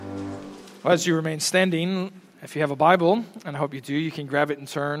Well, as you remain standing, if you have a Bible, and I hope you do, you can grab it and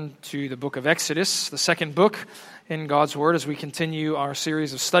turn to the book of Exodus, the second book in God's Word, as we continue our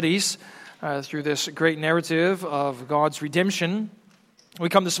series of studies through this great narrative of God's redemption. We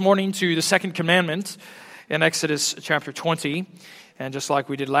come this morning to the second commandment in Exodus chapter 20, and just like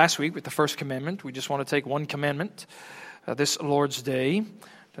we did last week with the first commandment, we just want to take one commandment this Lord's Day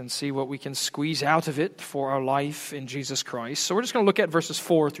and see what we can squeeze out of it for our life in Jesus Christ. So we're just going to look at verses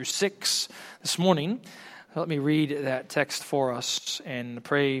 4 through 6 this morning. Let me read that text for us and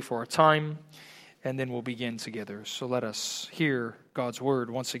pray for our time, and then we'll begin together. So let us hear God's word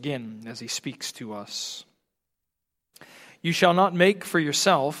once again as he speaks to us. You shall not make for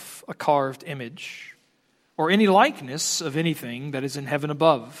yourself a carved image, or any likeness of anything that is in heaven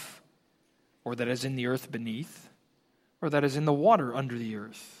above, or that is in the earth beneath, or that is in the water under the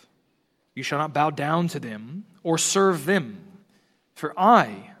earth. You shall not bow down to them or serve them. For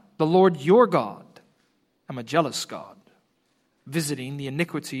I, the Lord your God, am a jealous God, visiting the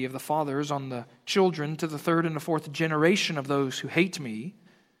iniquity of the fathers on the children to the third and the fourth generation of those who hate me,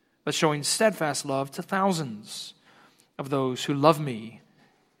 but showing steadfast love to thousands of those who love me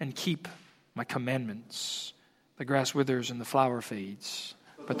and keep my commandments. The grass withers and the flower fades,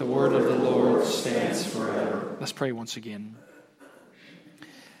 but the word of the Lord stands forever. Let's pray once again.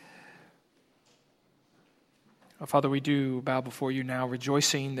 Father, we do bow before you now,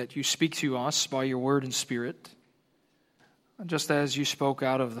 rejoicing that you speak to us by your word and spirit, just as you spoke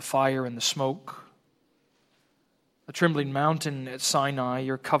out of the fire and the smoke, the trembling mountain at Sinai,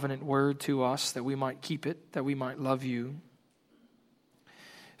 your covenant word to us, that we might keep it, that we might love you.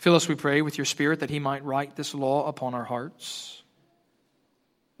 Fill us, we pray, with your Spirit, that he might write this law upon our hearts,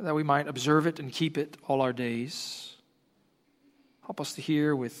 that we might observe it and keep it all our days. Help us to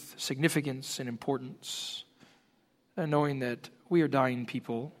hear with significance and importance, and knowing that we are dying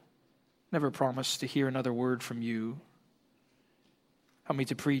people, never promised to hear another word from you. Help me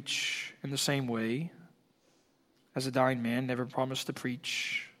to preach in the same way as a dying man never promised to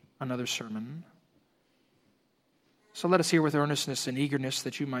preach another sermon. So let us hear with earnestness and eagerness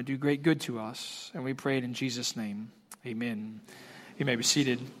that you might do great good to us, and we pray it in Jesus' name. Amen. You may be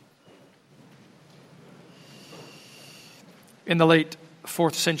seated. In the late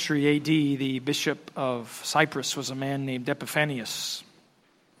 4th century AD, the bishop of Cyprus was a man named Epiphanius.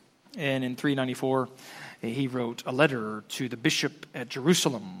 And in 394, he wrote a letter to the bishop at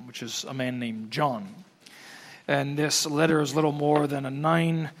Jerusalem, which is a man named John. And this letter is little more than a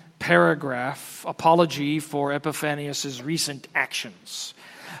 9-paragraph apology for Epiphanius' recent actions.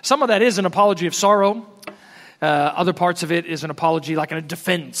 Some of that is an apology of sorrow. Other parts of it is an apology, like a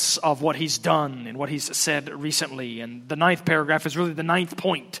defense of what he's done and what he's said recently. And the 9th paragraph is really the 9th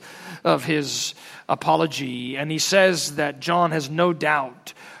point of his apology. And he says that John has no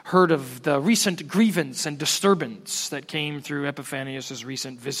doubt heard of the recent grievance and disturbance that came through Epiphanius'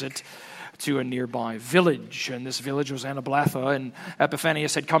 recent visit to a nearby village. And this village was Anablatha, and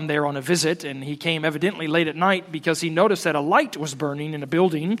Epiphanius had come there on a visit, and he came evidently late at night because he noticed that a light was burning in a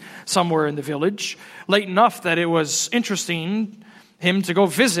building somewhere in the village, late enough that it was interesting him to go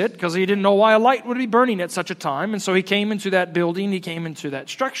visit because he didn't know why a light would be burning at such a time. And so he came into that building, he came into that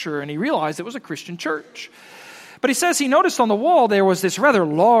structure, and he realized it was a Christian church. But he says he noticed on the wall there was this rather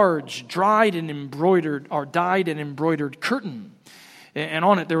large dyed and embroidered curtain. And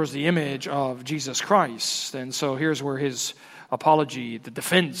on it there was the image of Jesus Christ. And so here's where his apology, the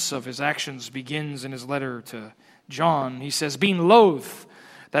defense of his actions, begins in his letter to John. He says, being loath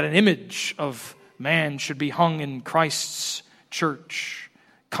that an image of man should be hung in Christ's church,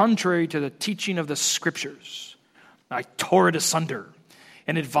 contrary to the teaching of the Scriptures, I tore it asunder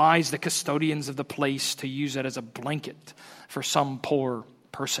and advised the custodians of the place to use it as a blanket for some poor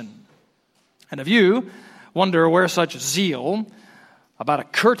person. And if you wonder where such zeal about a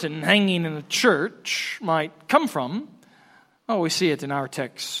curtain hanging in a church might come from, we see it in our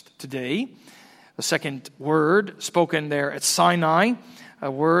text today. The second word spoken there at Sinai,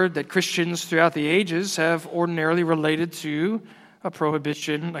 a word that Christians throughout the ages have ordinarily related to a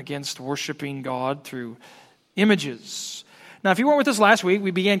prohibition against worshiping God through images. Now, if you weren't with us last week,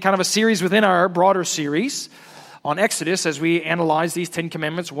 we began kind of a series within our broader series on Exodus as we analyze these 10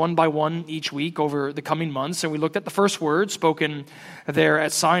 commandments one by one each week over the coming months. And we looked at the first word spoken there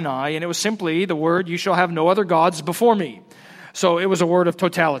at Sinai, and it was simply the word, you shall have no other gods before me. So it was a word of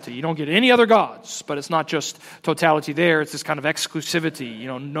totality. You don't get any other gods, but it's not just totality there. It's this kind of exclusivity,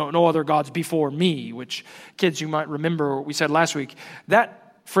 no other gods before me, which, kids, you might remember what we said last week.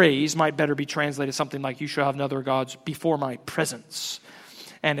 That phrase might better be translated something like, you shall have no other gods before my presence.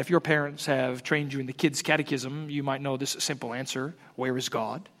 And if your parents have trained you in the kids' catechism, you might know this simple answer: where is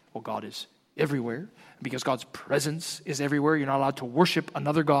God? Well, God is everywhere. Because God's presence is everywhere, you're not allowed to worship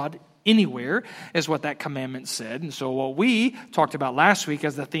another God anywhere, is what that commandment said. And so what we talked about last week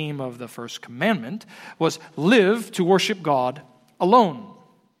as the theme of the first commandment was live to worship God alone.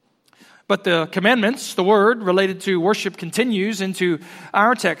 But the commandments, the word related to worship, continues into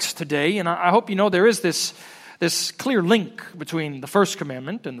our text today. And I hope you know there is this clear link between the first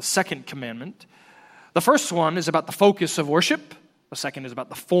commandment and the second commandment. The first one is about the focus of worship. The second is about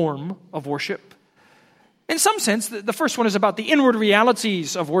the form of worship. In some sense, the first one is about the inward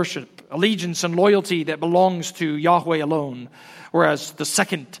realities of worship, allegiance and loyalty that belongs to Yahweh alone, whereas the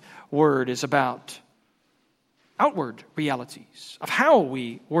second word is about outward realities of how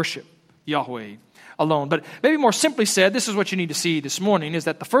we worship Yahweh alone. But maybe more simply said, this is what you need to see this morning, is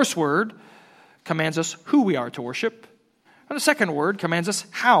that the first word commands us who we are to worship, and the second word commands us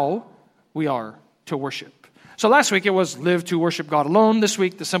how we are to worship. So last week it was live to worship God alone. This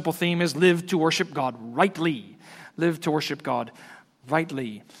week the simple theme is live to worship God rightly. Live to worship God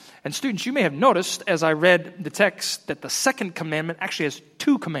rightly. And students, you may have noticed as I read the text that the second commandment actually has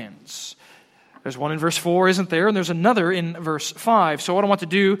two commands. There's one in verse 4, isn't there? And there's another in verse 5. So what I want to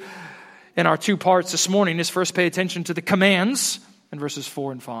do in our two parts this morning is first pay attention to the commands in verses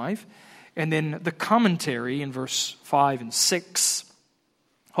 4 and 5, and then the commentary in verse 5 and 6,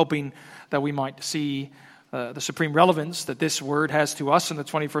 hoping that we might see the supreme relevance that this word has to us in the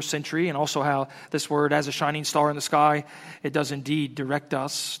 21st century, and also how this word, as a shining star in the sky, it does indeed direct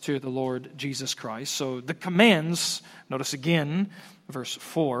us to the Lord Jesus Christ. So the commands, notice again, verse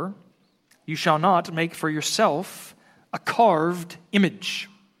 4, you shall not make for yourself a carved image.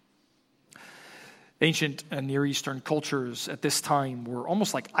 Ancient and Near Eastern cultures at this time were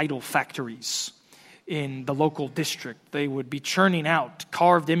almost like idol factories. In the local district, they would be churning out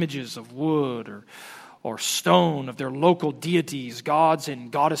carved images of wood or stone of their local deities, gods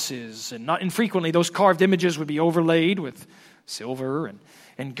and goddesses. And not infrequently, those carved images would be overlaid with silver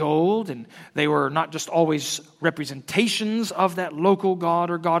and gold. And they were not just always representations of that local god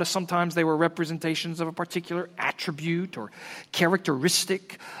or goddess. Sometimes they were representations of a particular attribute or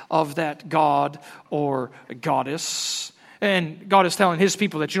characteristic of that god or goddess. And God is telling His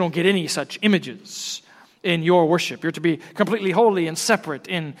people that you don't get any such images in your worship. You're to be completely holy and separate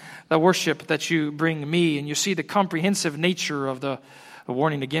in the worship that you bring me. And you see the comprehensive nature of the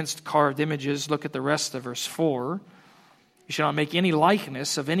warning against carved images. Look at the rest of verse 4. You shall not make any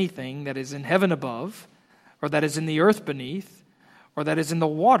likeness of anything that is in heaven above, or that is in the earth beneath, or that is in the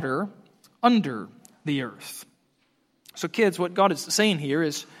water under the earth. So kids, what God is saying here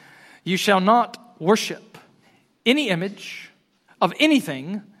is, you shall not worship any image of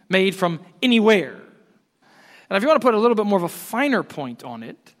anything made from anywhere. And if you want to put a little bit more of a finer point on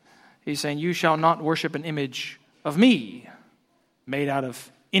it, He's saying, you shall not worship an image of me made out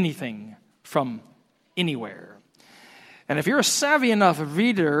of anything from anywhere. And if you're a savvy enough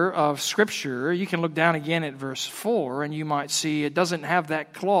reader of Scripture, you can look down again at verse 4, and you might see it doesn't have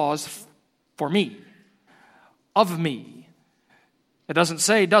that clause, for me, of me. It doesn't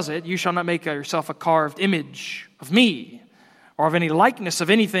say, does it? You shall not make yourself a carved image of me, or of any likeness of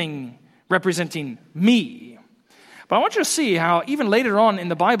anything representing me. But I want you to see how even later on in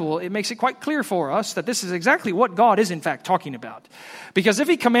the Bible, it makes it quite clear for us that this is exactly what God is in fact talking about. Because if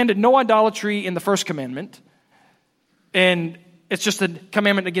He commanded no idolatry in the first commandment, and it's just a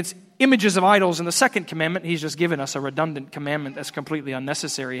commandment against images of idols in the second commandment, He's just given us a redundant commandment that's completely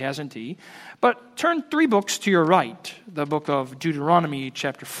unnecessary, hasn't He? But turn 3 books to your right. The book of Deuteronomy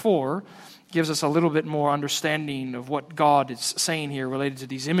chapter 4 gives us a little bit more understanding of what God is saying here related to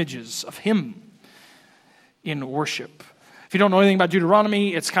these images of Him in worship. If you don't know anything about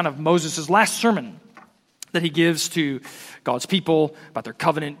Deuteronomy, it's kind of Moses' last sermon that he gives to God's people about their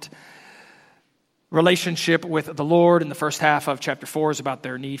covenant relationship with the Lord. In the first half of chapter 4 is about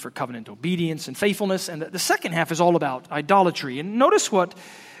their need for covenant obedience and faithfulness, and the second half is all about idolatry. And notice what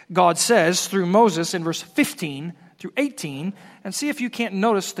God says through Moses in verse 15 through 18, and see if you can't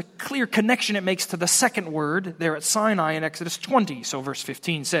notice the clear connection it makes to the second word there at Sinai in Exodus 20. So verse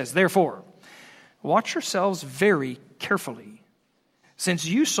 15 says, therefore, watch yourselves very carefully, since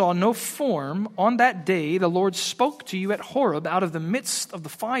you saw no form on that day the Lord spoke to you at Horeb out of the midst of the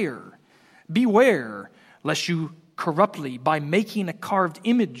fire. Beware, lest you corruptly, by making a carved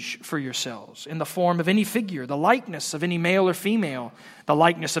image for yourselves in the form of any figure, the likeness of any male or female, the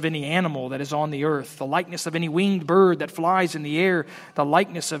likeness of any animal that is on the earth, the likeness of any winged bird that flies in the air, the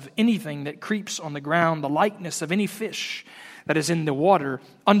likeness of anything that creeps on the ground, the likeness of any fish that is in the water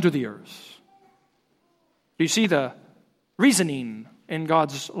under the earth. Do you see the reasoning in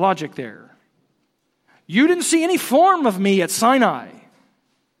God's logic there? You didn't see any form of me at Sinai.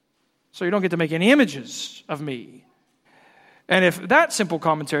 So you don't get to make any images of me. And if that simple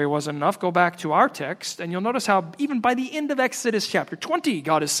commentary wasn't enough, go back to our text, and you'll notice how even by the end of Exodus chapter 20,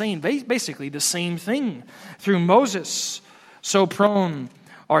 God is saying basically the same thing through Moses. So prone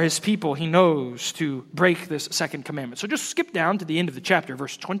are his people, he knows, to break this second commandment. So just skip down to the end of the chapter,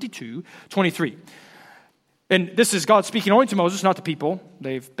 verse 22, 23. And this is God speaking only to Moses, not to people.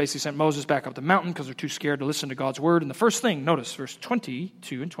 They've basically sent Moses back up the mountain because they're too scared to listen to God's word. And the first thing, notice verse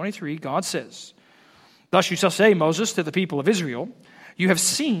 22 and 23, God says, "Thus you shall say, Moses, to the people of Israel, you have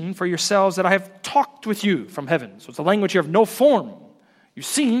seen for yourselves that I have talked with you from heaven." So it's a language here of no form. You've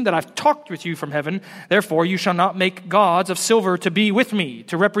seen that I've talked with you from heaven. Therefore you shall not make gods of silver to be with me,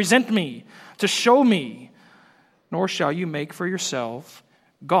 to represent me, to show me. Nor shall you make for yourself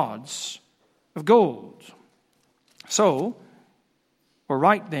gods of gold. So, we're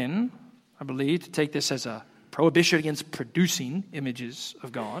right then, I believe, to take this as a prohibition against producing images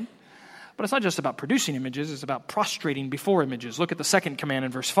of God. But it's not just about producing images, it's about prostrating before images. Look at the second command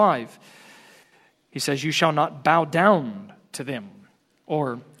in verse 5. He says, "You shall not bow down to them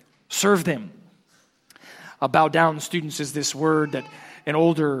or serve them." Bow down, students, is this word that in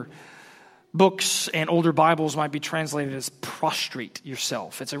older books and older Bibles might be translated as prostrate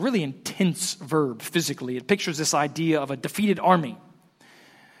yourself. It's a really intense verb physically. It pictures this idea of a defeated army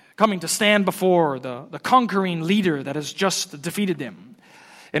coming to stand before the conquering leader that has just defeated them.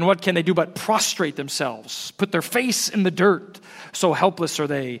 And what can they do but prostrate themselves, put their face in the dirt, so helpless are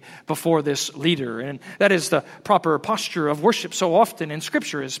they before this leader. And that is the proper posture of worship so often in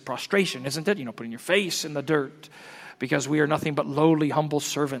Scripture is prostration, isn't it? Putting your face in the dirt, because we are nothing but lowly, humble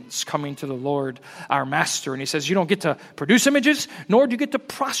servants coming to the Lord, our Master. And he says, you don't get to produce images, nor do you get to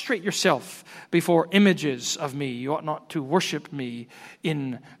prostrate yourself before images of me. You ought not to worship me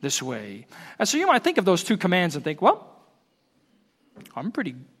in this way. And so you might think of those two commands and think, well, I'm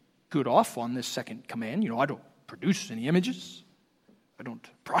pretty good off on this second command. I don't produce any images. I don't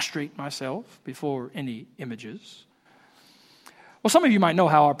prostrate myself before any images. Well, some of you might know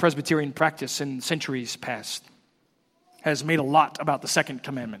how our Presbyterian practice in centuries past has made a lot about the second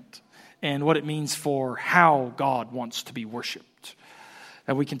commandment and what it means for how God wants to be worshiped.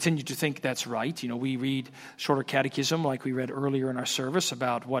 And we continue to think that's right. We read shorter catechism like we read earlier in our service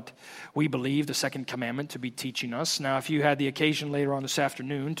about what we believe the second commandment to be teaching us. Now, if you had the occasion later on this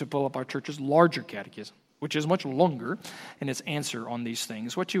afternoon to pull up our church's larger catechism, which is much longer in its answer on these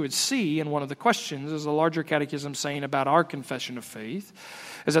things, what you would see in one of the questions is the larger catechism saying about our confession of faith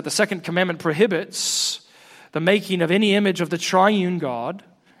is that the second commandment prohibits the making of any image of the triune God,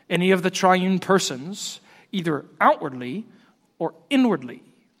 any of the triune persons, either outwardly or inwardly.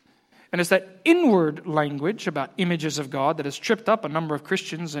 And it's that inward language about images of God that has tripped up a number of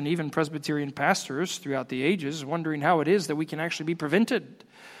Christians and even Presbyterian pastors throughout the ages, wondering how it is that we can actually be prevented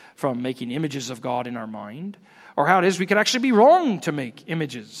from making images of God in our mind, or how it is we could actually be wrong to make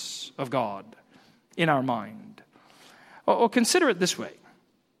images of God in our mind. Well, consider it this way.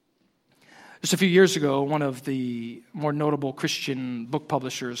 Just a few years ago, one of the more notable Christian book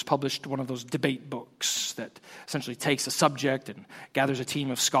publishers published one of those debate books that essentially takes a subject and gathers a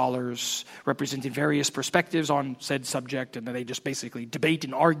team of scholars representing various perspectives on said subject, and then they just basically debate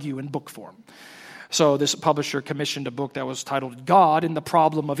and argue in book form. So this publisher commissioned a book that was titled God and the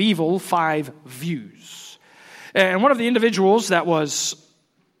Problem of Evil, 5 Views. And one of the individuals that was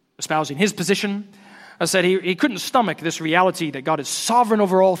espousing his position said he couldn't stomach this reality that God is sovereign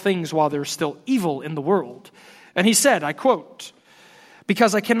over all things while there's still evil in the world. And he said, I quote,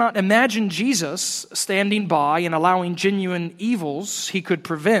 "Because I cannot imagine Jesus standing by and allowing genuine evils he could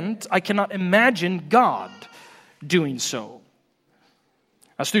prevent, I cannot imagine God doing so."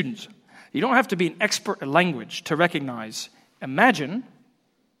 Now, students, you don't have to be an expert in language to recognize imagination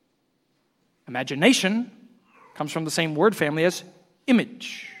comes from the same word family as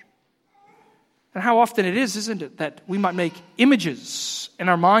image. And how often it is, isn't it, that we might make images in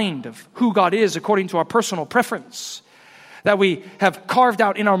our mind of who God is according to our personal preference, that we have carved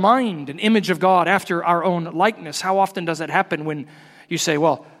out in our mind an image of God after our own likeness. How often does that happen when you say,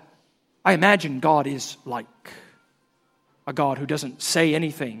 well, I imagine God is like a God who doesn't say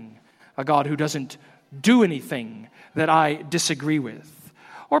anything, a God who doesn't do anything that I disagree with.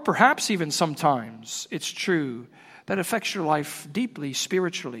 Or perhaps even sometimes it's true that affects your life deeply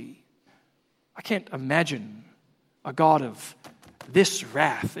spiritually. I can't imagine a God of this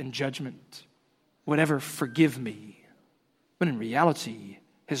wrath and judgment would ever forgive me, when in reality,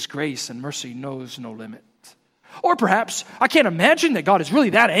 his grace and mercy knows no limit. Or perhaps I can't imagine that God is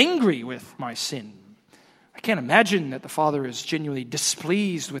really that angry with my sin. I can't imagine that the Father is genuinely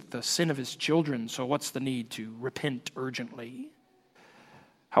displeased with the sin of his children, so what's the need to repent urgently?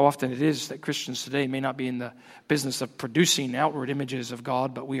 how often it is that Christians today may not be in the business of producing outward images of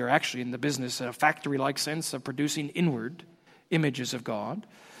God, but we are actually in the business, in a factory-like sense, of producing inward images of God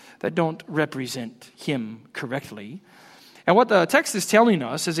that don't represent Him correctly. And what the text is telling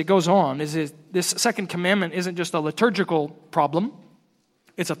us as it goes on is this second commandment isn't just a liturgical problem.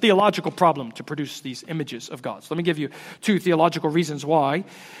 It's a theological problem to produce these images of God. So let me give you 2 theological reasons why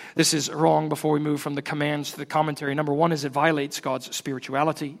this is wrong before we move from the commands to the commentary. Number 1 is it violates God's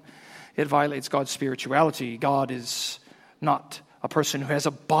spirituality. It violates God's spirituality. God is not a person who has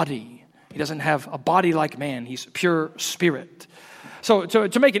a body. He doesn't have a body like man. He's pure spirit. So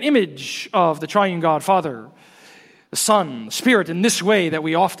to make an image of the triune God, Father, the Son, the Spirit, in this way that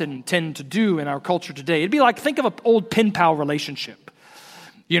we often tend to do in our culture today, it'd be like, think of an old pen pal relationship.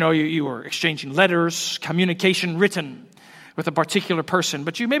 You were exchanging letters, communication written with a particular person,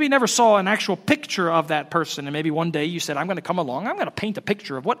 but you maybe never saw an actual picture of that person. And maybe one day you said, I'm going to come along, I'm going to paint a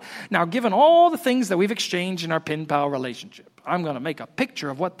picture of what, now given all the things that we've exchanged in our pen pal relationship, I'm going to make a picture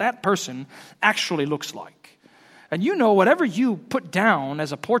of what that person actually looks like. And whatever you put down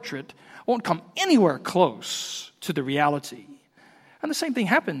as a portrait won't come anywhere close to the reality. And the same thing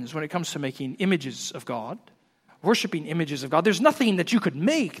happens when it comes to making images of God. Worshiping images of God. There's nothing that you could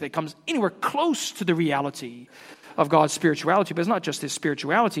make that comes anywhere close to the reality of God's spirituality. But it's not just His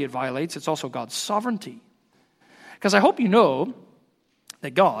spirituality it violates, it's also God's sovereignty. Because I hope you know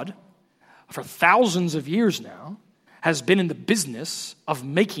that God, for thousands of years now, has been in the business of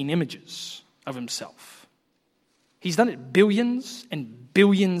making images of Himself. He's done it billions and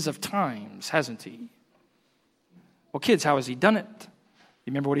billions of times, hasn't He? Well, kids, how has He done it? You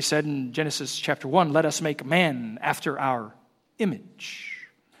remember what He said in Genesis chapter 1, let us make man after our image.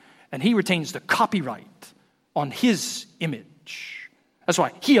 And He retains the copyright on His image. That's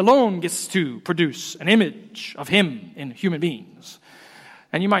why He alone gets to produce an image of Him in human beings.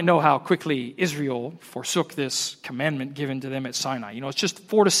 And you might know how quickly Israel forsook this commandment given to them at Sinai. It's just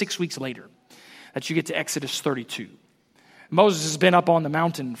 4 to 6 weeks later that you get to Exodus 32. Moses has been up on the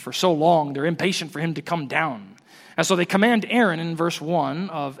mountain for so long, they're impatient for him to come down. And so they command Aaron in verse 1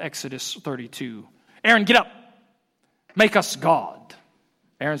 of Exodus 32. Aaron, get up. Make us God.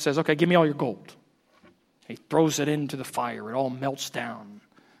 Aaron says, okay, give me all your gold. He throws it into the fire. It all melts down.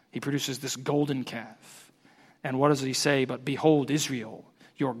 He produces this golden calf. And what does he say? But behold, Israel,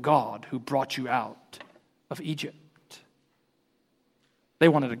 your God who brought you out of Egypt. They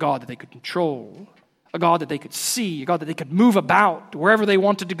wanted a God that they could control, a God that they could see, a God that they could move about wherever they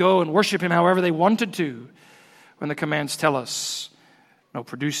wanted to go and worship Him however they wanted to. When the commands tell us no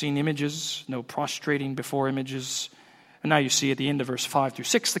producing images, no prostrating before images. And now you see at the end of verse 5 through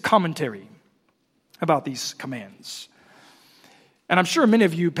 6, the commentary about these commands. And I'm sure many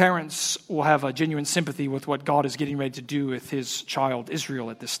of you parents will have a genuine sympathy with what God is getting ready to do with His child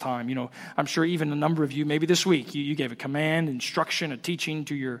Israel at this time. I'm sure even a number of you, maybe this week, you gave a command, instruction, a teaching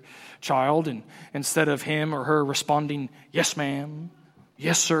to your child, and instead of him or her responding, yes ma'am,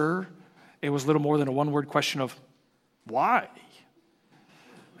 yes sir, it was little more than a one-word question of, why?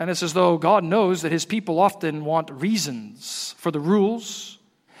 And it's as though God knows that His people often want reasons for the rules.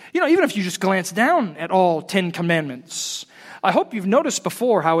 Even if you just glance down at all 10 commandments, I hope you've noticed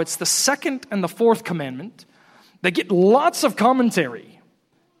before how it's the second and the fourth commandment that get lots of commentary.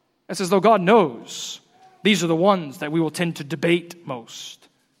 It's as though God knows these are the ones that we will tend to debate most,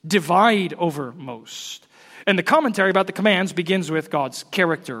 divide over most. And the commentary about the commands begins with God's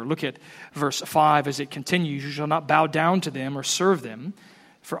character. Look at verse 5 as it continues. You shall not bow down to them or serve them,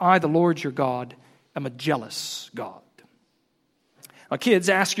 for I, the Lord your God, am a jealous God. Now, kids,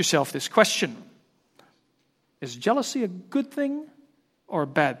 ask yourself this question. Is jealousy a good thing or a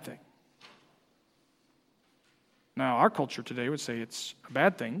bad thing? Now, our culture today would say it's a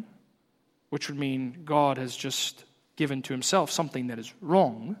bad thing, which would mean God has just given to Himself something that is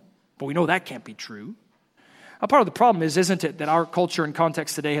wrong, but we know that can't be true. A part of the problem isn't it, that our culture and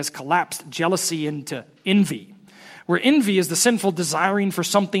context today has collapsed jealousy into envy, where envy is the sinful desiring for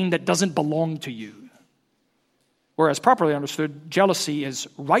something that doesn't belong to you. Whereas properly understood, jealousy is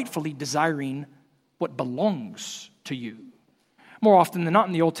rightfully desiring what belongs to you. More often than not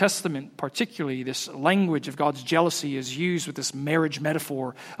in the Old Testament, particularly, this language of God's jealousy is used with this marriage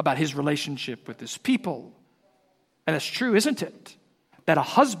metaphor about His relationship with His people. And it's true, isn't it? That a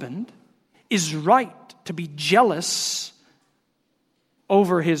husband is right to be jealous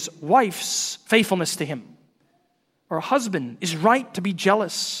over his wife's faithfulness to him. Or a husband is right to be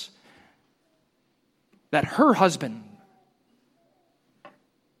jealous that her husband,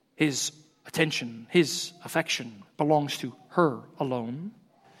 his attention, his affection belongs to her alone.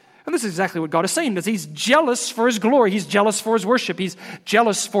 And this is exactly what God is saying, that He's jealous for His glory. He's jealous for His worship. He's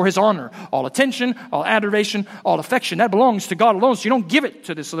jealous for His honor. All attention, all adoration, all affection, that belongs to God alone. So you don't give it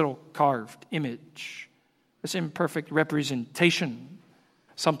to this little carved image, this imperfect representation,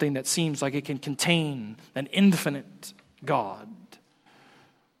 something that seems like it can contain an infinite God.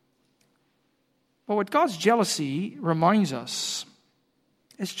 But what God's jealousy reminds us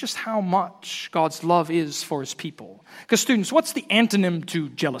is just how much God's love is for His people. Because students, what's the antonym to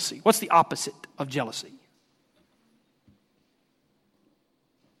jealousy? What's the opposite of jealousy?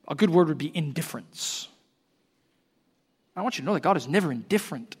 A good word would be indifference. I want you to know that God is never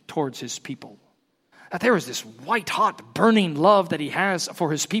indifferent towards His people. That there is this white-hot, burning love that He has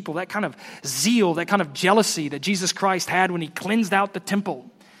for His people, that kind of zeal, that kind of jealousy that Jesus Christ had when He cleansed out the temple.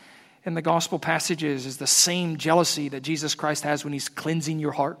 In the gospel passages is the same jealousy that Jesus Christ has when He's cleansing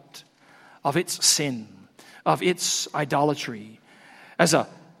your heart of its sin, of its idolatry. As a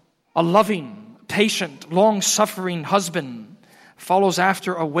loving, patient, long-suffering husband follows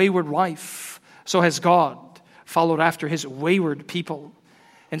after a wayward wife, so has God followed after His wayward people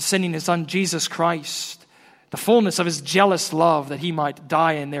and sending His Son Jesus Christ, the fullness of His jealous love, that He might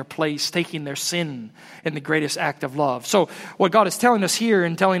die in their place, taking their sin in the greatest act of love. So what God is telling us here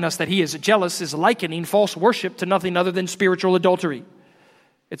and telling us that He is jealous is likening false worship to nothing other than spiritual adultery.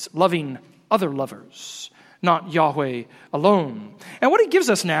 It's loving other lovers, not Yahweh alone. And what He gives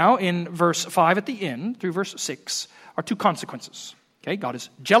us now in verse 5 at the end through verse 6 are two consequences. Okay, God is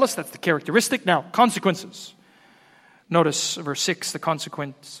jealous, that's the characteristic. Now, consequences. Notice verse 6, the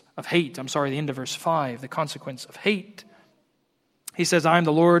consequence of hate. The end of verse 5, the consequence of hate. He says, I am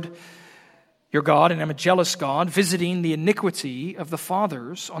the Lord your God, and am a jealous God, visiting the iniquity of the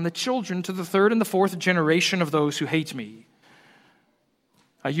fathers on the children to the third and the fourth generation of those who hate me.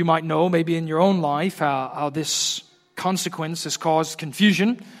 You might know, maybe in your own life, how this consequence has caused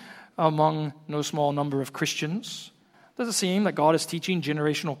confusion among no small number of Christians. Does it seem that God is teaching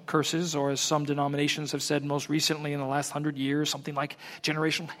generational curses, or as some denominations have said most recently in the last 100 years, something like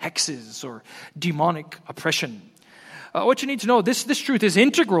generational hexes or demonic oppression? What you need to know, this truth is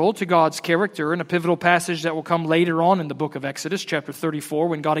integral to God's character in a pivotal passage that will come later on in the book of Exodus, chapter 34,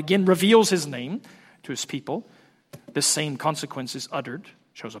 when God again reveals His name to His people. This same consequence is uttered,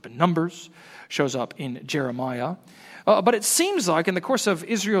 shows up in Numbers, shows up in Jeremiah. But it seems like in the course of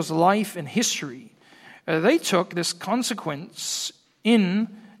Israel's life and history, they took this consequence in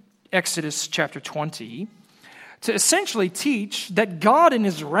Exodus chapter 20 to essentially teach that God in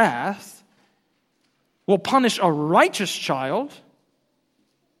His wrath will punish a righteous child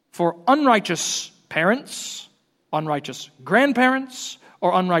for unrighteous parents, unrighteous grandparents,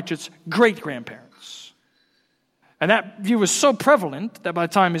 or unrighteous great-grandparents. And that view was so prevalent that by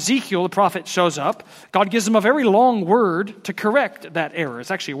the time Ezekiel, the prophet, shows up, God gives him a very long word to correct that error. It's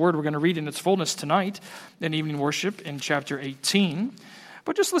actually a word we're going to read in its fullness tonight in evening worship in chapter 18.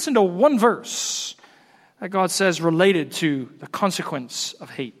 But just listen to one verse that God says related to the consequence of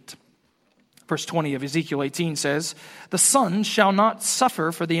hate. Verse 20 of Ezekiel 18 says, "The son shall not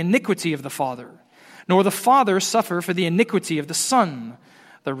suffer for the iniquity of the father, nor the father suffer for the iniquity of the son.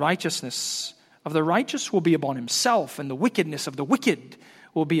 The righteousness of the righteous will be upon himself, and the wickedness of the wicked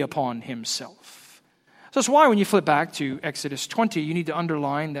will be upon himself." So that's why when you flip back to Exodus 20, you need to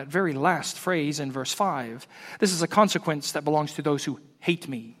underline that very last phrase in verse 5. This is a consequence that belongs to those who hate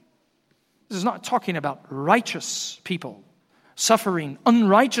me. This is not talking about righteous people suffering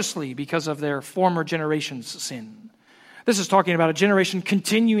unrighteously because of their former generation's sin. This is talking about a generation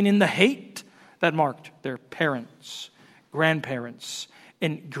continuing in the hate that marked their parents, grandparents,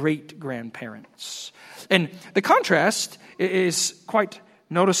 and great-grandparents. And the contrast is quite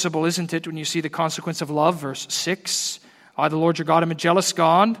noticeable, isn't it, when you see the consequence of love, verse 6. "I, the Lord your God, am a jealous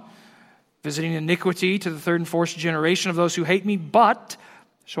God, visiting iniquity to the third and fourth generation of those who hate me, but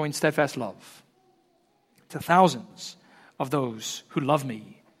showing steadfast love to thousands of those who love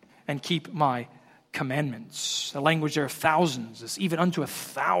me and keep my commandments." The language there of thousands is even unto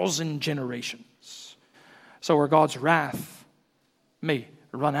 1,000 generations. So where God's wrath may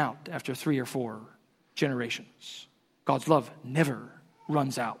run out after 3 or 4 generations, God's love never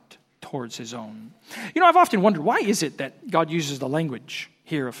runs out towards His own. You know, I've often wondered, why is it that God uses the language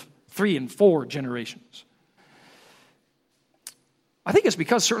here of 3 and 4 generations? I think it's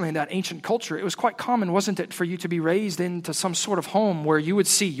because certainly in that ancient culture, it was quite common, wasn't it, for you to be raised into some sort of home where you would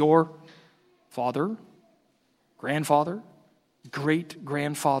see your father, grandfather,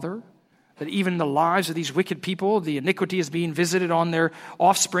 great-grandfather, that even in the lives of these wicked people, the iniquity is being visited on their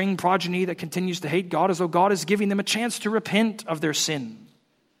offspring progeny that continues to hate God, as though God is giving them a chance to repent of their sin.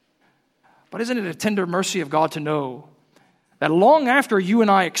 But isn't it a tender mercy of God to know that long after you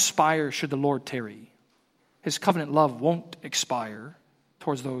and I expire, should the Lord tarry, His covenant love won't expire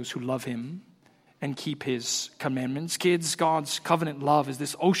towards those who love Him and keep His commandments. Kids, God's covenant love is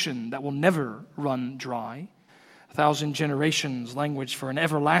this ocean that will never run dry. 1,000 generations, language for an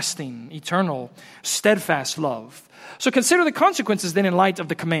everlasting, eternal, steadfast love. So consider the consequences then in light of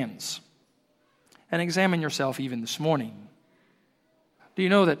the commands. And examine yourself even this morning. Do you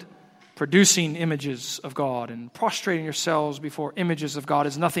know that producing images of God and prostrating yourselves before images of God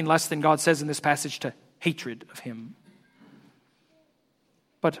is nothing less than, God says in this passage, to hatred of Him?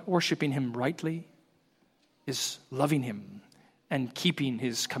 But worshiping Him rightly is loving Him and keeping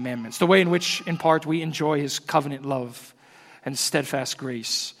His commandments, the way in which, in part, we enjoy His covenant love and steadfast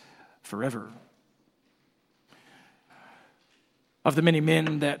grace forever. Of the many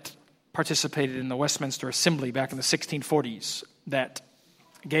men that participated in the Westminster Assembly back in the 1640s that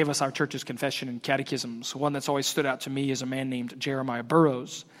gave us our church's confession and catechisms, one that's always stood out to me is a man named Jeremiah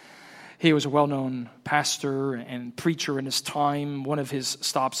Burroughs. He was a well-known pastor and preacher in his time. One of his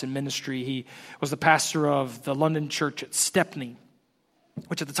stops in ministry, he was the pastor of the London church at Stepney,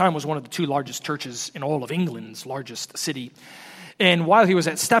 which at the time was one of the two largest churches in all of England's largest city. And while he was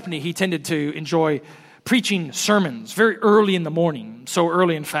at Stepney, he tended to enjoy preaching sermons very early in the morning, so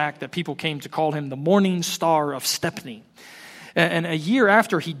early, in fact, that people came to call him the Morning Star of Stepney. And a year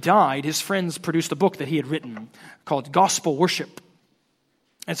after he died, his friends produced a book that he had written called Gospel Worship.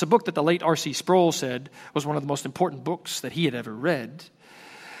 It's a book that the late R.C. Sproul said was one of the most important books that he had ever read.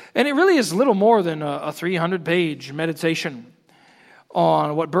 And it really is little more than a 300-page meditation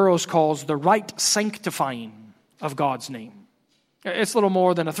on what Burroughs calls the right sanctifying of God's name. It's little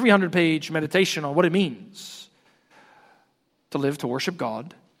more than a 300-page meditation on what it means to live to worship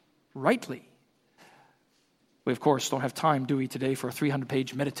God rightly. We, of course, don't have time, do we, today for a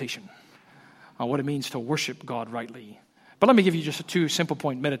 300-page meditation on what it means to worship God rightly. But let me give you just a 2 simple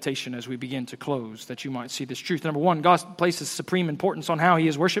point meditation as we begin to close, that you might see this truth. Number 1, God places supreme importance on how He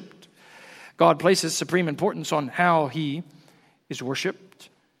is worshiped. God places supreme importance on how He is worshiped.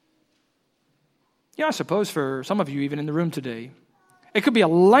 Yeah, I suppose for some of you, even in the room today, it could be a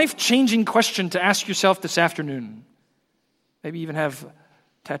life-changing question to ask yourself this afternoon. Maybe even have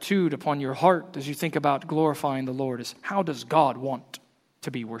tattooed upon your heart as you think about glorifying the Lord is, how does God want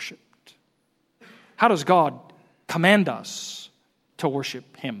to be worshiped? How does God command us to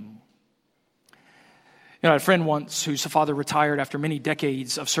worship Him? You know, I had a friend once whose father retired after many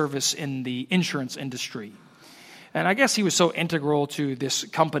decades of service in the insurance industry. And I guess he was so integral to this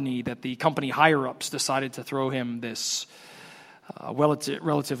company that the company higher-ups decided to throw him this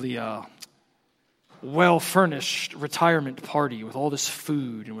relatively well-furnished retirement party with all this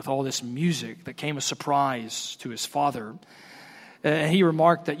food and with all this music that came as a surprise to his father. And he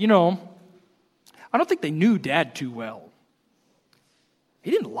remarked that, I don't think they knew Dad too well.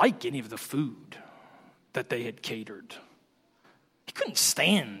 He didn't like any of the food that they had catered. He couldn't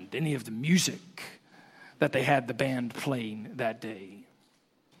stand any of the music that they had the band playing that day.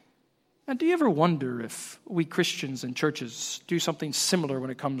 And do you ever wonder if we Christians and churches do something similar when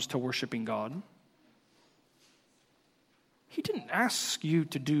it comes to worshiping God? He didn't ask you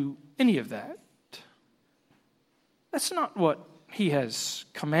to do any of that. That's not what He has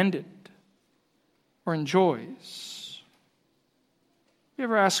commanded or enjoys. You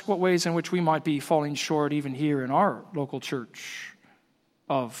ever ask what ways in which we might be falling short, even here in our local church,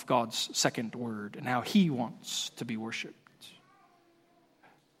 of God's second word and how He wants to be worshiped?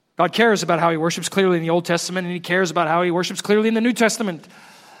 God cares about how He worships clearly in the Old Testament, and He cares about how He worships clearly in the New Testament.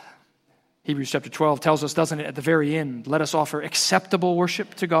 Hebrews chapter 12 tells us, doesn't it, at the very end, let us offer acceptable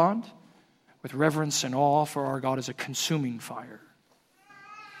worship to God with reverence and awe, for our God is a consuming fire.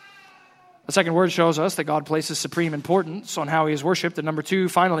 The second word shows us that God places supreme importance on how He is worshipped. And number 2,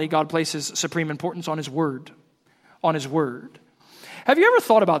 finally, God places supreme importance on His word. On His word. Have you ever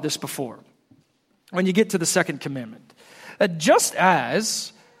thought about this before? When you get to the second commandment, that just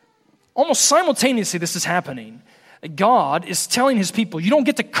as almost simultaneously this is happening, God is telling His people, you don't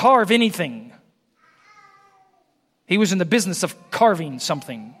get to carve anything. He was in the business of carving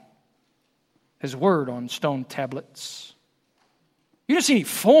something. His word on stone tablets. You didn't see any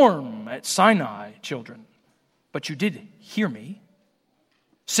form at Sinai, children, but you did hear me,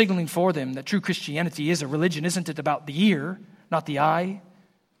 signaling for them that true Christianity is a religion. Isn't it about the ear, not the eye?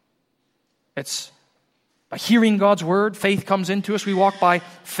 It's by hearing God's word, faith comes into us. We walk by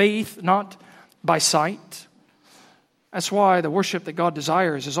faith, not by sight. That's why the worship that God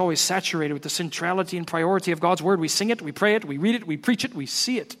desires is always saturated with the centrality and priority of God's word. We sing it, we pray it, we read it, we preach it, we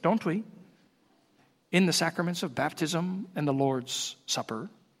see it, don't we? In the sacraments of baptism and the Lord's Supper.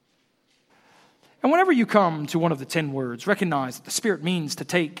 And whenever you come to one of the 10 words, recognize that the Spirit means to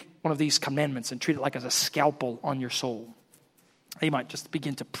take one of these commandments and treat it like as a scalpel on your soul. He might just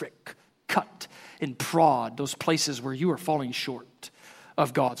begin to prick, cut, and prod those places where you are falling short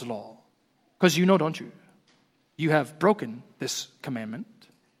of God's law. Because you know, don't you? You have broken this commandment.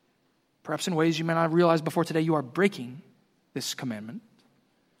 Perhaps in ways you may not have realized before today, you are breaking this commandment.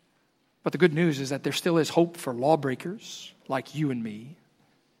 But the good news is that there still is hope for lawbreakers like you and me.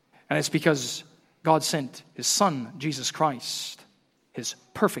 And it's because God sent His Son, Jesus Christ, His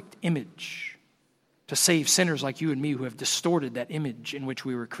perfect image, to save sinners like you and me who have distorted that image in which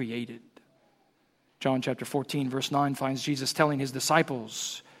we were created. John chapter 14, verse 9 finds Jesus telling His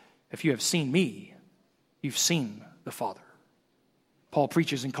disciples, if you have seen me, you've seen the Father. Paul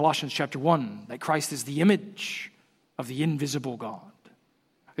preaches in Colossians chapter 1 that Christ is the image of the invisible God.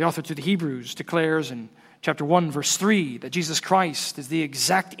 The author to the Hebrews declares in chapter 1, verse 3, that Jesus Christ is the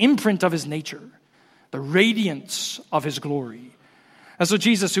exact imprint of His nature, the radiance of His glory. And so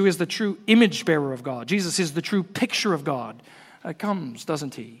Jesus, who is the true image bearer of God, Jesus is the true picture of God, comes,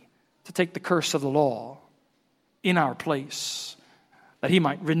 doesn't He, to take the curse of the law in our place, that He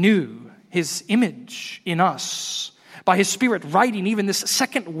might renew His image in us by His Spirit writing even this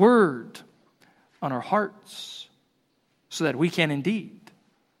second word on our hearts so that we can indeed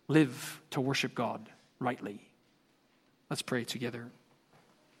live to worship God rightly. Let's pray together.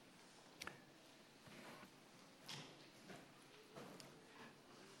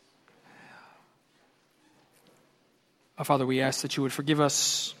 Our Father, we ask that You would forgive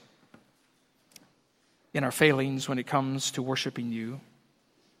us in our failings when it comes to worshiping You.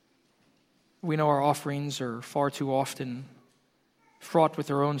 We know our offerings are far too often fraught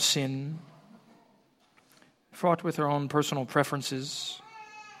with our own sin, fraught with our own personal preferences,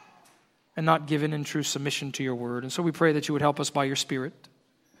 and not given in true submission to Your word. And so we pray that You would help us by Your Spirit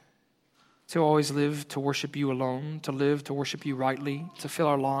to always live to worship You alone, to live to worship You rightly, to fill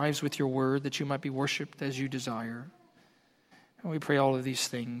our lives with Your word that You might be worshiped as You desire. And we pray all of these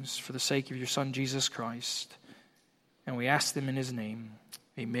things for the sake of Your Son, Jesus Christ. And we ask them in His name.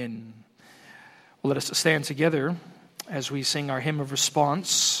 Amen. Well, let us stand together as we sing our hymn of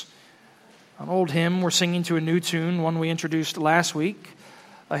response. An old hymn we're singing to a new tune, one we introduced last week.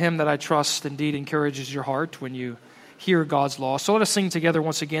 A hymn that I trust indeed encourages your heart when you hear God's law. So let us sing together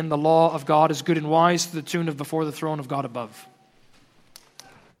once again, "The law of God is good and wise," to the tune of "Before the Throne of God Above."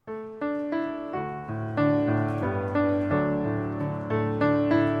 Yeah.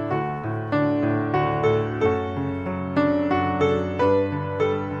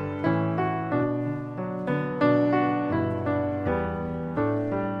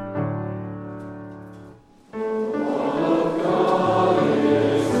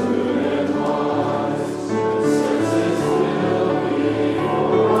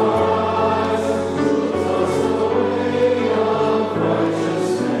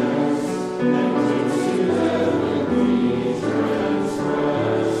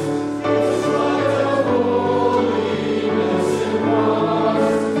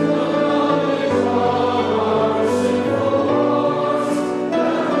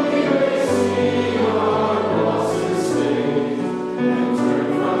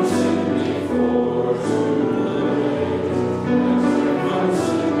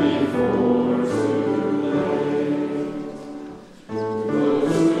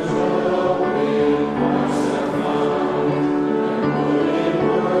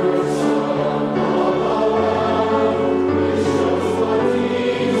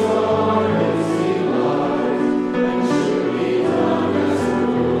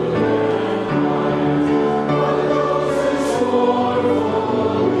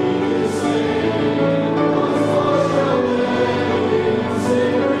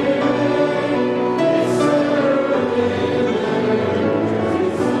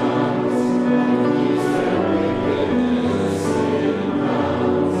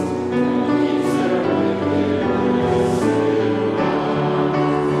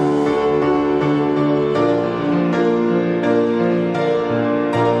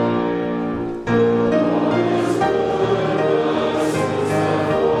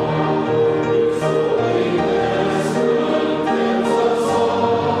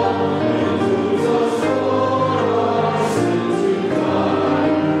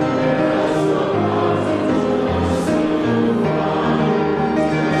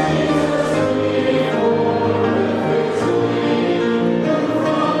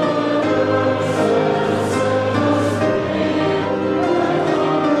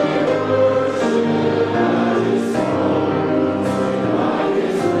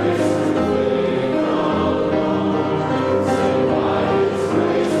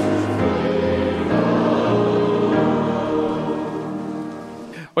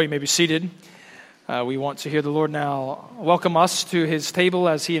 Well, you may be seated. We want to hear the Lord now welcome us to his table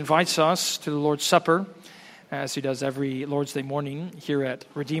as he invites us to the Lord's Supper, as he does every Lord's Day morning here at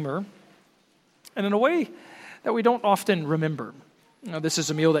Redeemer, and in a way that we don't often remember. This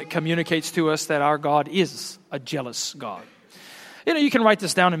is a meal that communicates to us that our God is a jealous God. You can write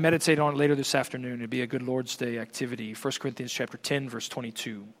this down and meditate on it later this afternoon. It'd be a good Lord's Day activity. 1 Corinthians chapter 10, verse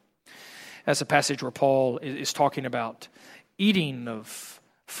 22. That's a passage where Paul is talking about eating of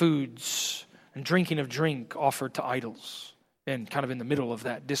foods and drinking of drink offered to idols. And kind of in the middle of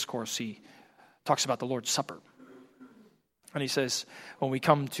that discourse, he talks about the Lord's Supper. And he says, when we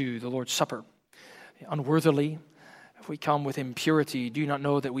come to the Lord's Supper, unworthily, if we come with impurity, do you not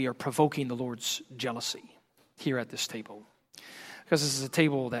know that we are provoking the Lord's jealousy here at this table? Because this is a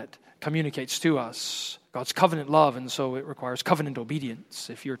table that communicates to us God's covenant love, and so it requires covenant obedience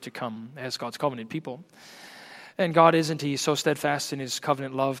if you're to come as God's covenant people. And God, isn't he so steadfast in his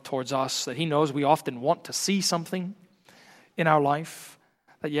covenant love towards us that he knows we often want to see something in our life?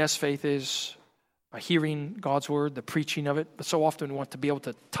 That yes, faith is hearing God's word, the preaching of it, but so often we want to be able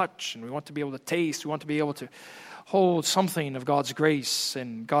to touch, and we want to be able to taste, we want to be able to hold something of God's grace.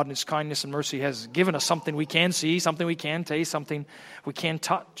 And God in his kindness and mercy has given us something we can see, something we can taste, something we can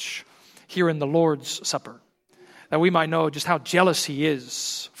touch here in the Lord's Supper, that we might know just how jealous he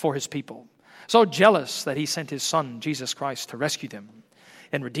is for his people. So jealous that he sent his Son, Jesus Christ, to rescue them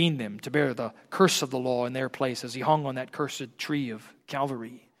and redeem them, to bear the curse of the law in their place as he hung on that cursed tree of Calvary.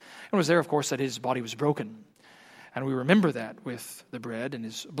 And it was there, of course, that his body was broken. And we remember that with the bread, and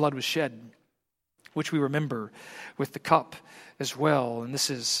his blood was shed, which we remember with the cup as well. And this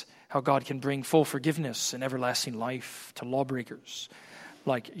is how God can bring full forgiveness and everlasting life to lawbreakers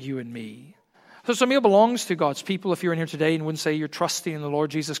like you and me. So this meal belongs to God's people. If you're in here today and wouldn't say you're trusting in the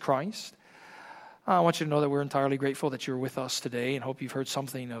Lord Jesus Christ, I want you to know that we're entirely grateful that you're with us today, and hope you've heard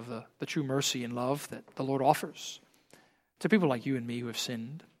something of the true mercy and love that the Lord offers to people like you and me who have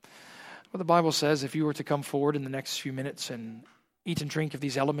sinned. Well, the Bible says if you were to come forward in the next few minutes and eat and drink of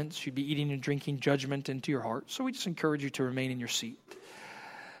these elements, you'd be eating and drinking judgment into your heart. So we just encourage you to remain in your seat.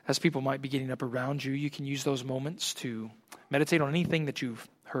 As people might be getting up around you, you can use those moments to meditate on anything that you've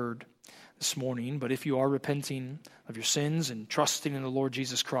heard this morning. But if you are repenting of your sins and trusting in the Lord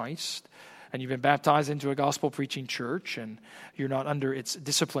Jesus Christ, and you've been baptized into a gospel-preaching church, and you're not under its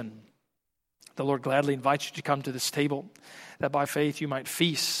discipline, the Lord gladly invites you to come to this table, that by faith you might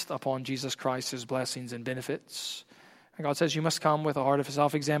feast upon Jesus Christ, his blessings and benefits. And God says you must come with a heart of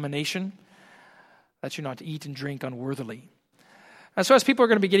self-examination, that you're not to eat and drink unworthily. And so as people are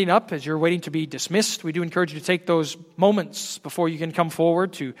going to be getting up, as you're waiting to be dismissed, we do encourage you to take those moments before you can come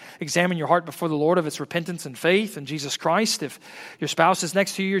forward to examine your heart before the Lord of its repentance and faith in Jesus Christ. If your spouse is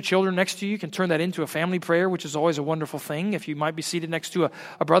next to you, your children next to you, you can turn that into a family prayer, which is always a wonderful thing. If you might be seated next to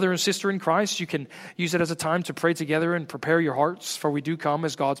a brother and sister in Christ, you can use it as a time to pray together and prepare your hearts, for we do come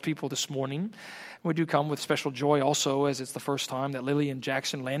as God's people this morning. We do come with special joy also, as it's the first time that Lily and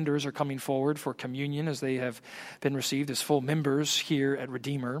Jackson Landers are coming forward for communion, as they have been received as full members here at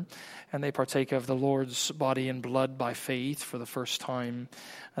Redeemer, and they partake of the Lord's body and blood by faith for the first time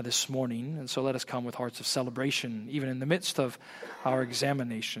this morning. And so let us come with hearts of celebration, even in the midst of our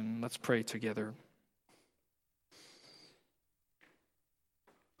examination. Let's pray together.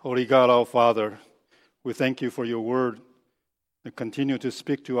 Holy God, our Father, we thank you for your word and continue to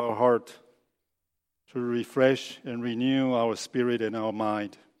speak to our heart, to refresh and renew our spirit and our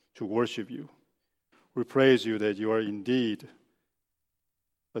mind to worship you. We praise you that you are indeed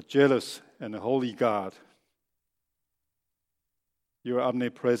a jealous and a holy God. You are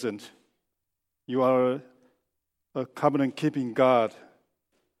omnipresent. You are a covenant-keeping God,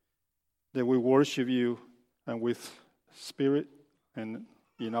 that we worship you, and with spirit and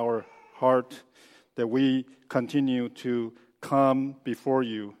in our heart, that we continue to come before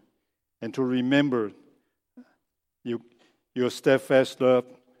you and to remember your steadfast love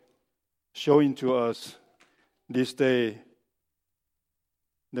showing to us this day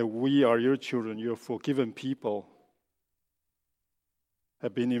that we are your children, your forgiven people,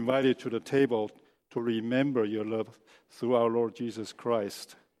 have been invited to the table to remember your love through our Lord Jesus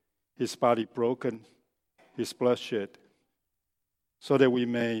Christ, his body broken, his blood shed, so that we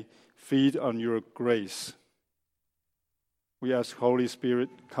may feed on your grace. We ask, Holy Spirit,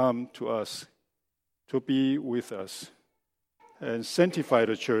 come to us, to be with us, and sanctify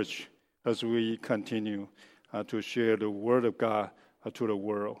the church as we continue to share the word of God to the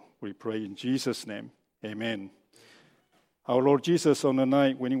world. We pray in Jesus' name. Amen. Our Lord Jesus, on the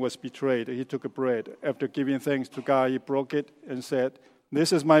night when he was betrayed, he took a bread. After giving thanks to God, he broke it and said,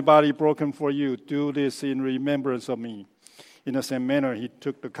 "This is my body broken for you. Do this in remembrance of me." In the same manner, he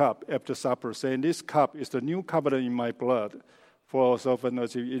took the cup after supper, saying, "This cup is the new covenant in my blood. For as often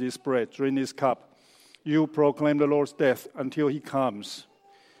as you eat this bread, drink this cup, you proclaim the Lord's death until he comes."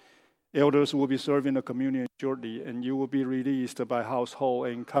 Elders will be serving the communion shortly, and you will be released by household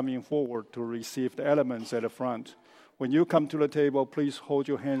and coming forward to receive the elements at the front. When you come to the table, please hold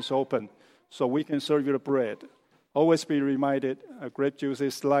your hands open so we can serve you the bread. Always be reminded, grape juice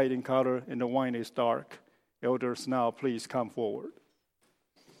is light in color and the wine is dark. Elders, now please come forward.